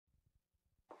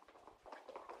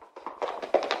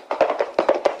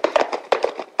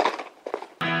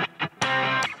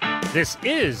This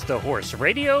is the Horse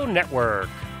Radio Network.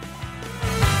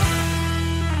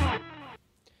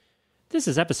 This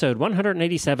is episode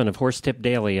 187 of Horse Tip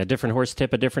Daily, a different horse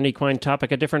tip, a different equine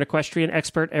topic, a different equestrian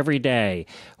expert every day.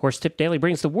 Horse Tip Daily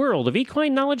brings the world of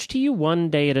equine knowledge to you one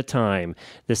day at a time.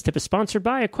 This tip is sponsored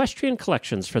by Equestrian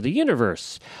Collections for the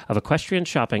universe of equestrian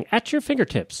shopping at your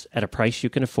fingertips at a price you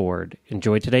can afford.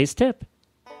 Enjoy today's tip.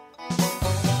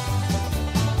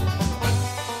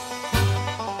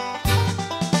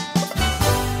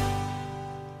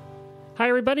 Hi,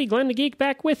 everybody. Glenn the Geek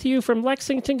back with you from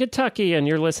Lexington, Kentucky, and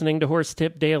you're listening to Horse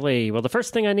Tip Daily. Well, the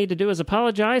first thing I need to do is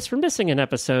apologize for missing an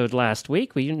episode last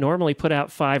week. We normally put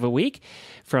out 5 a week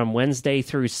from Wednesday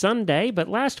through Sunday, but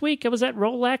last week I was at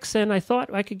Rolex, and I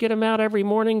thought I could get them out every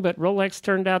morning, but Rolex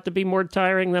turned out to be more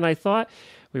tiring than I thought.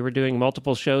 We were doing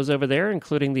multiple shows over there,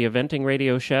 including the Eventing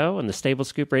Radio Show and the Stable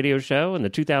Scoop Radio Show and the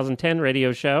 2010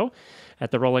 Radio Show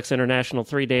at the Rolex International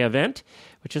 3-day event,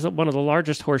 which is one of the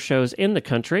largest horse shows in the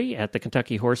country at the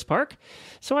Kentucky Horse Park.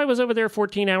 So I was over there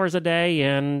 14 hours a day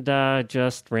and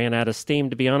just ran out of steam,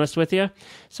 to be honest with you.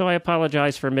 So I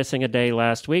apologize for missing a day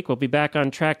last week. We'll be back on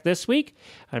track this week.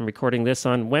 I'm recording this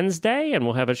on Wednesday, and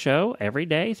we'll have a show every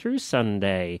day through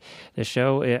Sunday. The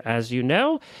show, as you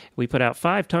know, we put out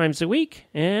 5 times a week,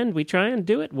 and we try and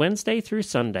do it Wednesday through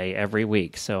Sunday every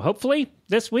week. So hopefully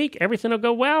this week everything will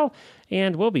go well,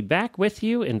 and we'll be back with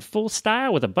you in full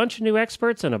style with a bunch of new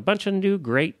experts and a bunch of new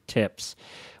great tips.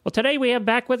 Well, today we have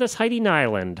back with us Heidi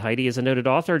Nyland. Heidi is a noted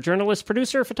author, journalist,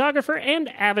 producer, photographer, and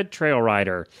avid trail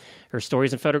rider. Her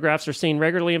stories and photographs are seen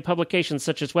regularly in publications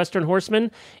such as Western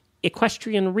Horseman,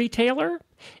 Equestrian Retailer,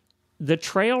 The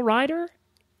Trail Rider,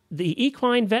 the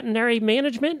Equine Veterinary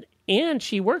Management, and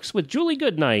she works with Julie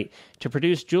Goodnight to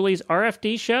produce Julie's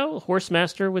RFD show,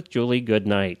 Horsemaster with Julie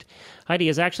Goodnight. Heidi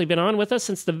has actually been on with us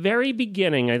since the very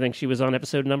beginning. I think she was on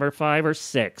episode number 5 or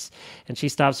 6. And she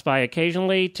stops by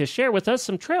occasionally to share with us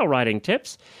some trail riding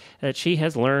tips that she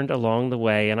has learned along the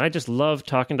way. And I just love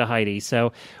talking to Heidi.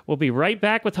 So we'll be right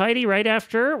back with Heidi right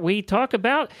after we talk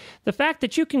about the fact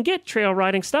that you can get trail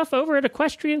riding stuff over at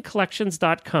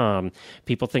equestriancollections.com.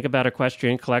 People think about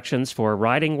Equestrian Collections for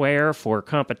riding wear, for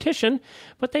competition,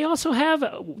 but they also have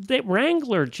the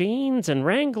Wrangler jeans and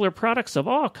Wrangler products of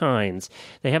all kinds.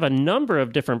 They have a number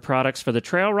of different products for the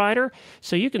trail rider,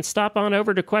 so you can stop on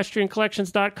over to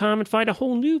equestriancollections.com and find a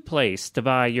whole new place to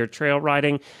buy your trail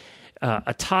riding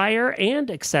attire and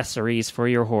accessories for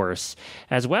your horse.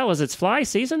 As well as it's fly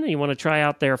season, and you want to try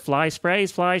out their fly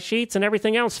sprays, fly sheets, and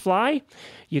everything else fly,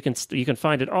 you can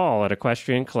find it all at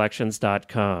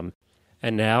equestriancollections.com.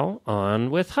 And now, on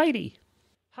with Heidi.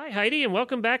 Hi, Heidi, and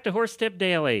welcome back to Horse Tip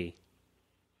Daily.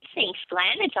 Thanks, Glenn.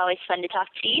 It's always fun to talk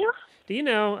to you. Do you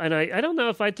know, and I don't know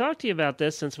if I talked to you about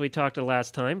this since we talked the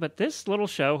last time, but this little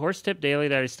show, Horse Tip Daily,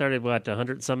 that I started,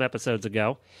 100-some episodes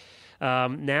ago,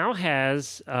 now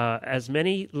has as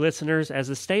many listeners as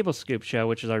the Stable Scoop show,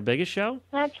 which is our biggest show.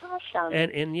 That's awesome.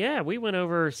 And yeah, we went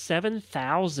over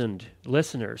 7,000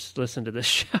 listeners listen to this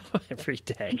show every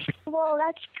day. Well,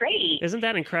 that's great. Isn't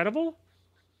that incredible?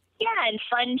 Yeah, and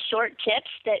fun, short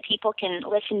tips that people can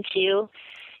listen to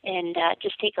and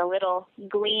just take a little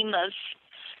gleam of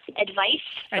advice.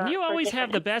 And you always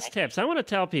have the best tips. I want to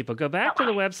tell people, go back to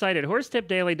the website at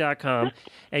horsetipdaily.com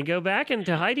and go back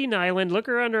into Heidi Nyland, look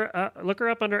her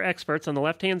up under experts on the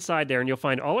left-hand side there, and you'll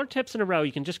find all her tips in a row.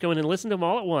 You can just go in and listen to them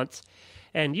all at once,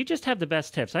 and you just have the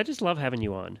best tips. I just love having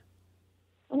you on.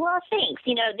 Well, thanks.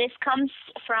 You know, this comes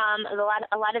from a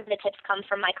lot of the tips come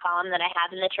from my column that I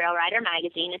have in the Trail Rider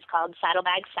magazine. It's called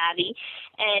Saddlebag Savvy.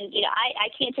 And, you know,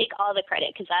 I can't take all the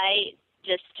credit because I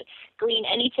just glean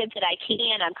any tip that I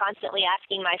can. I'm constantly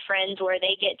asking my friends where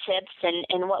they get tips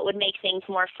and what would make things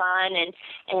more fun. And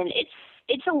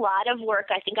it's a lot of work.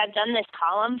 I think I've done this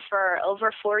column for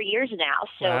over 4 years now.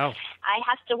 So wow. I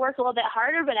have to work a little bit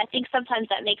harder, but I think sometimes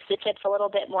that makes the tips a little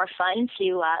bit more fun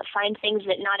to find things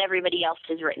that not everybody else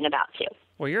has written about too.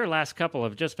 Well, your last couple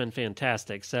have just been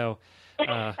fantastic. So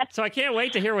I can't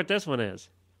wait to hear what this one is.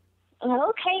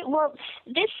 Okay. Well,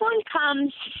 this one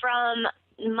comes from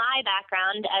my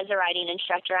background as a riding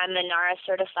instructor. I'm a NARA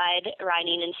certified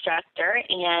riding instructor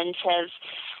and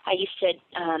I used to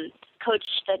coach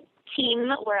the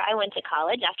team where I went to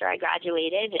college after I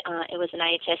graduated. It was an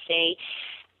IHSA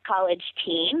college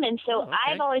team. And so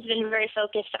I've always been very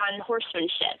focused on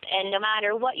horsemanship. And no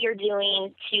matter what you're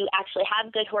doing, to actually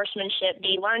have good horsemanship,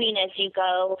 be learning as you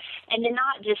go, and to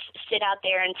not just sit out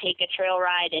there and take a trail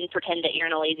ride and pretend that you're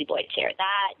in a lazy boy chair.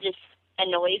 That just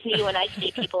annoys me when I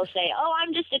see people say, oh,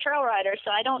 I'm just a trail rider,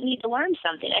 so I don't need to learn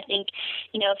something. I think,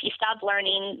 if you stop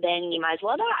learning, then you might as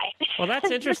well die. Well,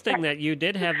 that's interesting that you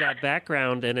did have that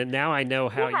background, and now I know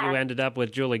how you ended up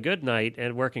with Julie Goodnight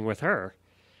and working with her.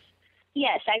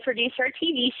 Yes, I produce her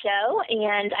TV show,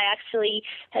 and I actually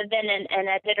have been an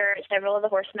editor at several of the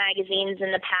horse magazines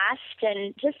in the past,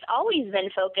 and just always been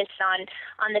focused on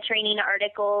the training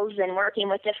articles and working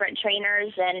with different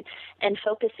trainers and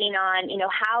focusing on,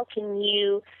 how can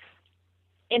you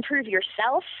improve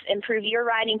yourself, improve your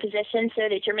riding position so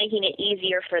that you're making it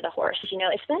easier for the horse,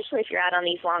 especially if you're out on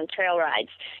these long trail rides.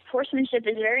 Horsemanship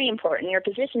is very important. Your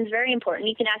position is very important.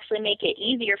 You can actually make it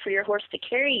easier for your horse to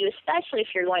carry you, especially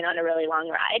if you're going on a really long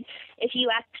ride. If you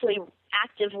actually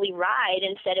actively ride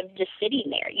instead of just sitting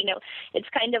there. It's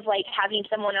kind of like having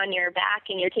someone on your back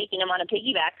and you're taking them on a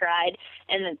piggyback ride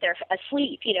and they're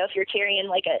asleep. If you're carrying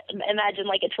imagine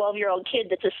a 12-year-old kid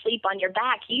that's asleep on your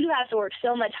back, you have to work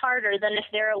so much harder than if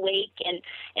they're awake and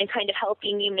kind of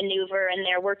helping you maneuver and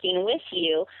they're working with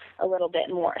you a little bit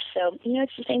more. So,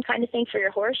 it's the same kind of thing for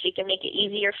your horse. You can make it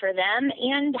easier for them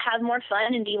and have more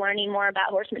fun and be learning more about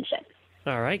horsemanship.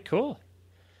 All right, cool.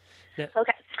 Yeah.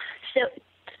 Okay. So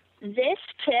this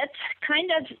tip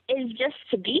kind of is just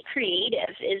to be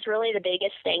creative is really the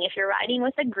biggest thing. If you're riding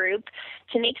with a group,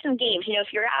 to make some games.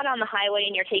 If you're out on the highway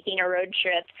and you're taking a road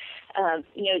trip,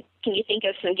 can you think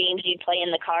of some games you'd play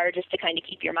in the car just to kind of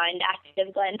keep your mind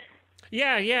active, Glenn?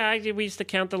 Yeah. We used to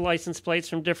count the license plates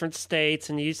from different states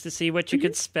and used to see what you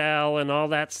could spell and all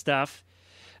that stuff.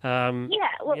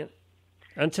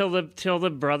 Until the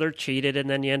brother cheated, and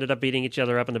then you ended up beating each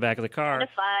other up in the back of the car.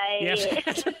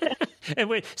 Yes.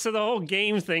 So the whole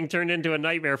game thing turned into a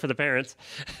nightmare for the parents.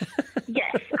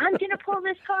 Yes, I'm going to pull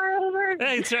this car over.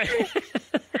 That's right.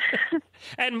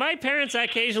 And my parents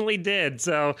occasionally did,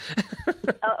 so.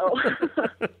 Uh-oh.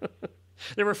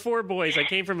 There were 4 boys. I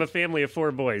came from a family of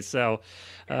 4 boys, so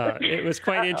it was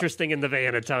quite interesting in the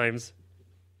van at times.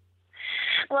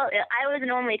 Well, I was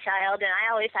an only child, and I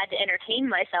always had to entertain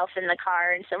myself in the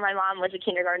car, and so my mom was a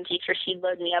kindergarten teacher. She'd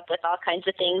load me up with all kinds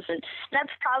of things, and that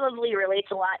probably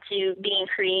relates a lot to being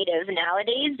creative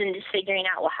nowadays and just figuring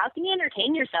out, well, how can you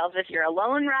entertain yourself if you're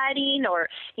alone riding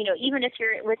or, even if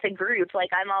you're with a group.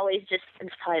 Like I'm always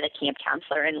it's probably the camp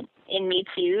counselor in me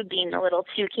too, being a little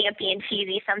too campy and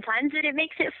cheesy sometimes, but it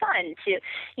makes it fun to,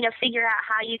 figure out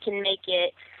how you can make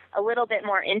it a little bit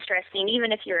more interesting,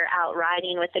 even if you're out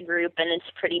riding with a group and it's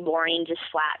pretty boring, just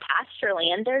flat pasture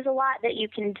land. There's a lot that you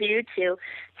can do to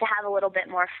have a little bit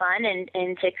more fun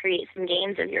and to create some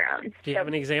games of your own. Do you have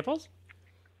any examples?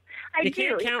 You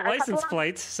can't count license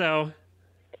plates, so.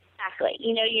 Exactly.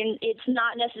 It's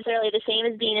not necessarily the same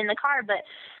as being in the car, but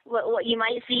what you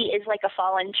might see is like a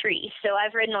fallen tree. So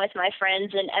I've ridden with my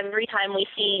friends, and every time we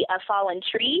see a fallen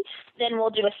tree, then we'll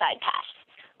do a side pass.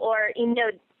 Or,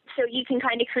 so you can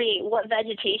kind of create what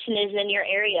vegetation is in your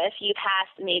area. If you pass,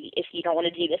 maybe if you don't want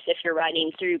to do this, if you're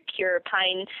riding through pure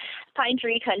pine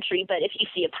tree country, but if you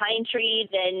see a pine tree,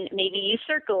 then maybe you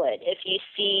circle it. If you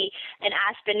see an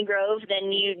aspen grove,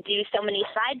 then you do so many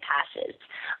side passes,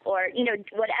 or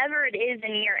whatever it is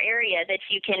in your area that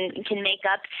you can make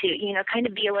up to kind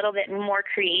of be a little bit more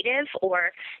creative,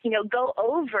 or go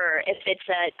over if it's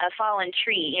a fallen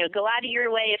tree. Go out of your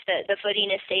way if the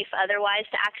footing is safe. Otherwise,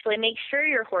 to actually make sure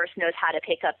your horse knows how to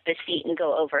pick up the seat and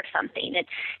go over something,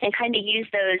 and kind of use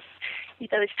those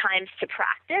times to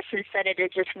practice instead of to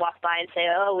just walk by and say,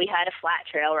 oh, we had a flat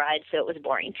trail ride, so it was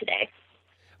boring today.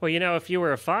 Well, if you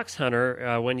were a fox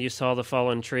hunter, when you saw the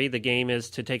fallen tree, the game is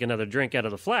to take another drink out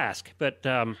of the flask. But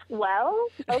well,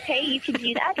 okay, you can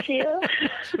do that too.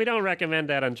 We don't recommend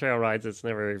that on trail rides. It's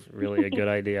never really a good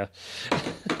idea.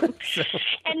 So.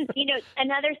 And,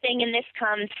 another thing, and this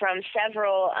comes from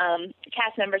several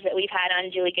cast members that we've had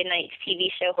on Julie Goodnight's TV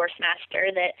show,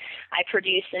 Horsemaster, that I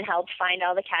produced and helped find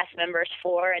all the cast members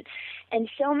for. And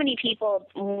so many people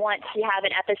want to have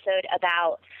an episode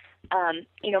about,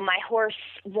 my horse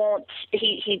won't,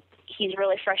 he's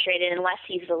really frustrated unless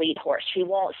he's the lead horse. He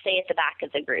won't stay at the back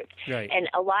of the group. Right. And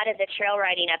a lot of the trail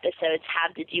riding episodes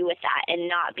have to do with that, and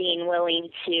not being willing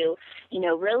to,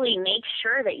 really make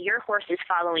sure that your horse is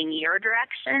following your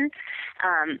direction.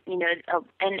 And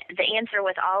the answer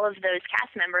with all of those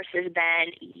cast members has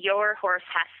been your horse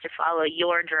has to follow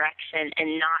your direction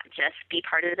and not just be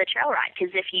part of the trail ride.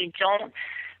 Because if you don't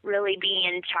really be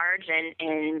in charge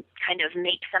and kind of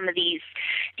make some of these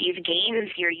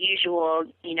games your usual,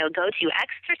 go-to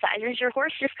exercises, your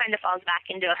horse just kind of falls back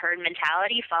into a herd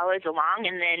mentality, follows along,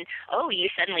 and then, you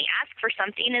suddenly ask for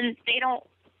something and they don't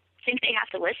think they have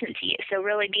to listen to you. So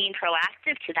really being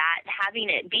proactive to that, having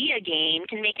it be a game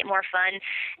can make it more fun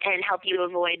and help you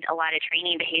avoid a lot of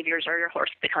training behaviors or your horse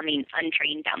becoming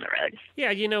untrained down the road.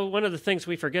 Yeah, one of the things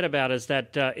we forget about is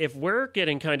that if we're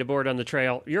getting kind of bored on the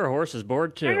trail, your horse is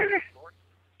bored too.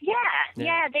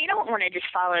 Yeah, they don't want to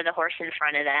just follow the horse in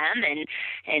front of them and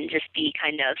just be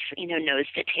kind of, nose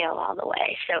to tail all the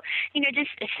way. So,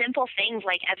 just simple things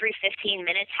like every 15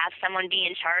 minutes have someone be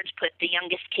in charge, put the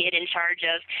youngest kid in charge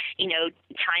of,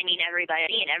 timing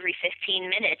everybody, and every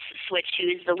 15 minutes switch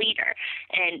who's the leader.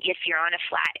 And if you're on a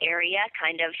flat area,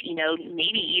 kind of,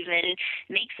 maybe even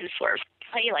make some sort of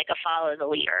play like a follow the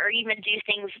leader, or even do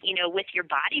things, with your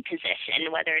body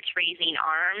position, whether it's raising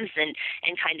arms and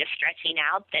kind of stretching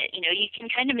out, that, you can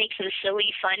kind of make some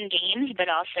silly, fun games, but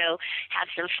also have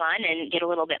some fun and get a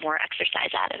little bit more exercise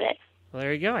out of it. Well,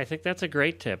 there you go. I think that's a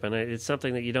great tip, and it's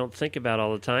something that you don't think about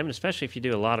all the time, especially if you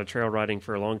do a lot of trail riding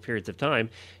for long periods of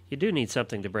time. You do need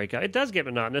something to break up. It does get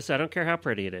monotonous. I don't care how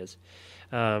pretty it is.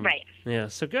 Right. Yeah,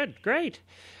 so good. Great.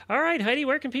 All right, Heidi,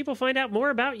 where can people find out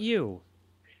more about you?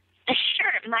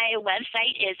 Sure. My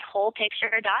website is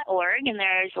wholepicture.org, and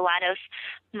there's a lot of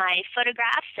my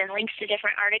photographs and links to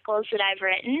different articles that I've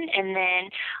written. And then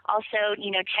also,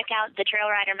 check out the Trail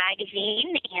Rider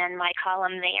magazine and my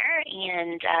column there.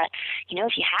 And,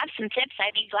 if you have some tips,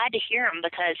 I'd be glad to hear them,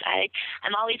 because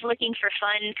I'm always looking for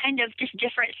fun, kind of just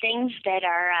different things that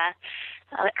are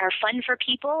fun for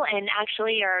people and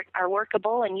actually are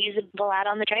workable and usable out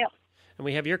on the trail. And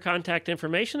we have your contact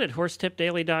information at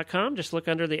horsetipdaily.com. Just look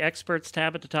under the experts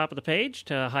tab at the top of the page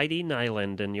to Heidi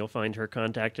Nyland, and you'll find her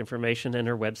contact information and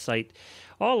her website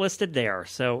all listed there.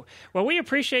 So, well, we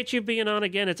appreciate you being on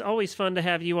again. It's always fun to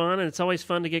have you on, and it's always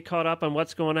fun to get caught up on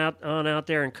what's going on out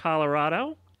there in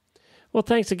Colorado. Well,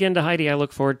 thanks again to Heidi. I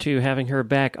look forward to having her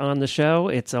back on the show.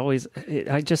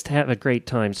 I just have a great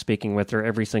time speaking with her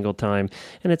every single time,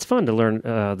 and it's fun to learn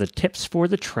the tips for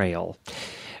the trail.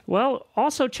 Well,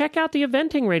 also check out the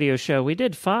Eventing Radio Show. We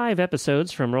did 5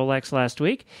 episodes from Rolex last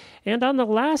week, and on the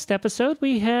last episode,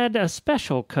 we had a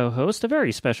special co-host, a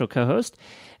very special co-host,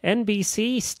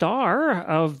 NBC star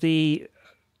of the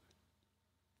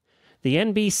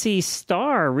NBC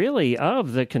star, really,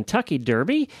 of the Kentucky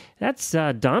Derby. That's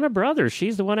Donna Brothers.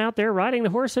 She's the one out there riding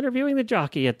the horse, interviewing the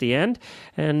jockey at the end.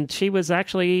 And she was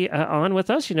actually on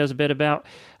with us. She knows a bit about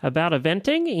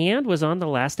eventing, and was on the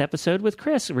last episode with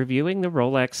Chris, reviewing the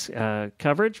Rolex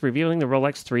coverage, reviewing the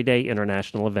Rolex 3-day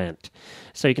international event.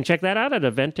 So you can check that out at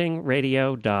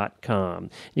eventingradio.com.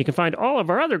 You can find all of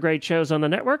our other great shows on the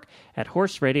network at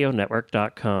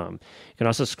horseradionetwork.com. You can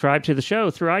also subscribe to the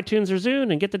show through iTunes or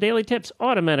Zune and get the daily tips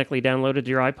automatically downloaded to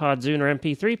your iPod, Zune, or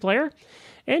MP3 player.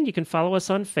 And you can follow us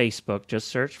on Facebook. Just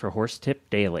search for Horse Tip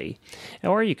Daily.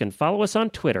 Or you can follow us on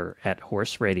Twitter at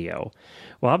Horse Radio.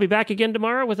 Well, I'll be back again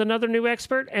tomorrow with another new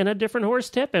expert and a different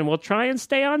horse tip, and we'll try and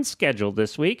stay on schedule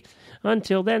this week.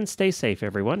 Until then, stay safe,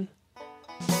 everyone.